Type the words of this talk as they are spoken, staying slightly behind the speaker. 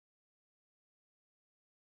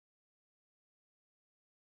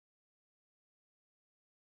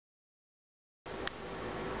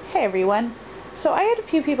Hi everyone. So I had a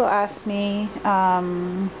few people ask me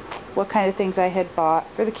what kind of things I had bought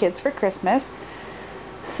for the kids for Christmas.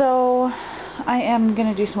 So I am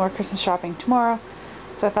going to do some more Christmas shopping tomorrow.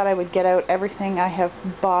 So I thought I would get out everything I have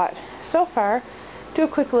bought so far, do a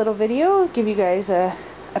quick little video, give you guys a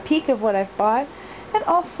peek of what I've bought, and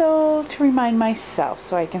also to remind myself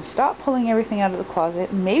so I can stop pulling everything out of the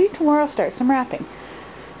closet and maybe tomorrow start some wrapping.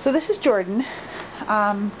 So this is Jordan.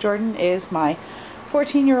 Jordan is my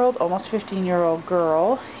 14-year-old, almost 15-year-old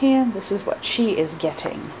girl, and this is what she is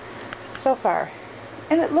getting so far.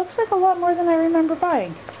 And it looks like a lot more than I remember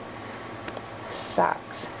buying. Socks.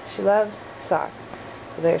 She loves socks.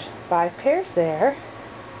 So there's 5 pairs there.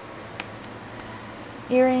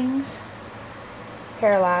 Earrings,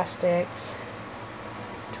 hair elastics,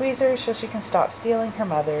 tweezers so she can stop stealing her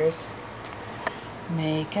mother's,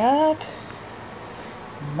 makeup,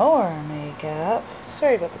 more makeup,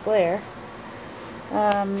 sorry about the glare,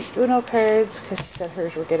 Uno cards because she said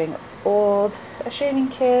hers were getting old, a shaving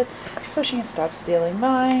kit so she can stop stealing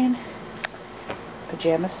mine,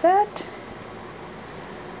 pajama set,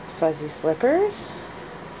 fuzzy slippers,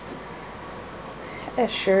 a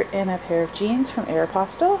shirt and a pair of jeans from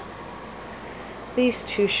Aeropostale, these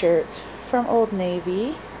 2 shirts from Old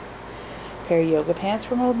Navy, a pair of yoga pants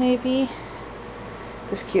from Old Navy,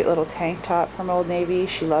 this cute little tank top from Old Navy.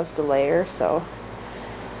 She loves to layer, so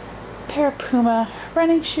a pair of Puma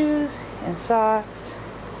running shoes and socks,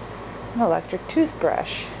 an electric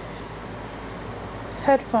toothbrush,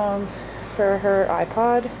 headphones for her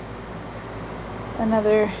iPod,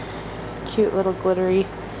 another cute little glittery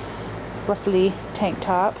fluffy tank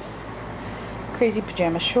top, crazy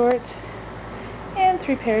pajama shorts, and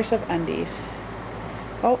 3 pairs of undies.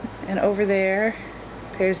 Oh, and over there,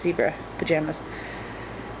 a pair of zebra pajamas.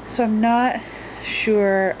 So I'm not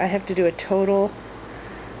sure, I have to do a total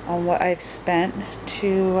on what I've spent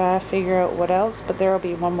to figure out what else, but there will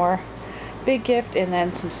be one more big gift and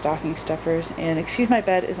then some stocking stuffers. And Excuse My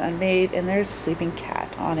Bed is unmade and there's a sleeping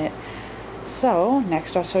cat on it. So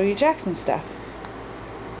next I'll show you Jackson stuff.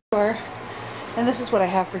 And this is what I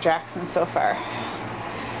have for Jackson so far.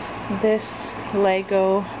 This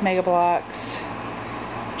Lego Mega Bloks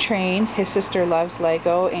train. His sister loves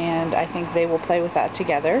Lego and I think they will play with that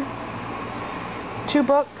together. 2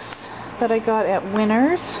 books that I got at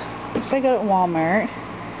Winners. This I got at Walmart.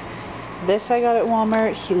 This I got at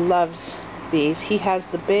Walmart. He loves these. He has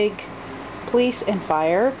the big Police and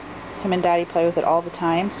Fire. Him and Daddy play with it all the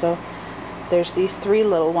time. So there's these 3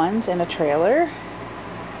 little ones in a trailer.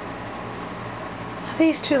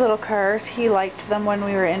 These 2 little cars, he liked them when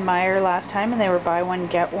we were in Meijer last time and they were buy one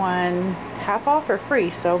get one half off or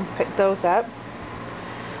free, so picked those up.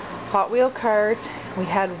 Hot Wheel cars, we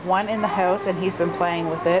had one in the house and he's been playing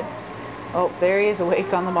with it. Oh, there he is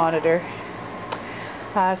awake on the monitor.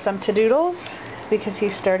 Some Todoodles because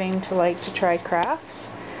he's starting to like to try crafts.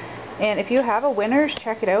 And if you have a Winners,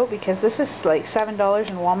 check it out because this is like $7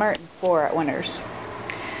 in Walmart and $4 at Winners.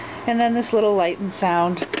 And then this little light and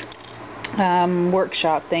sound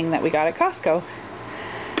workshop thing that we got at Costco.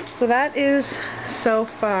 So that is so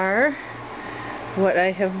far what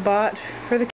I have bought for the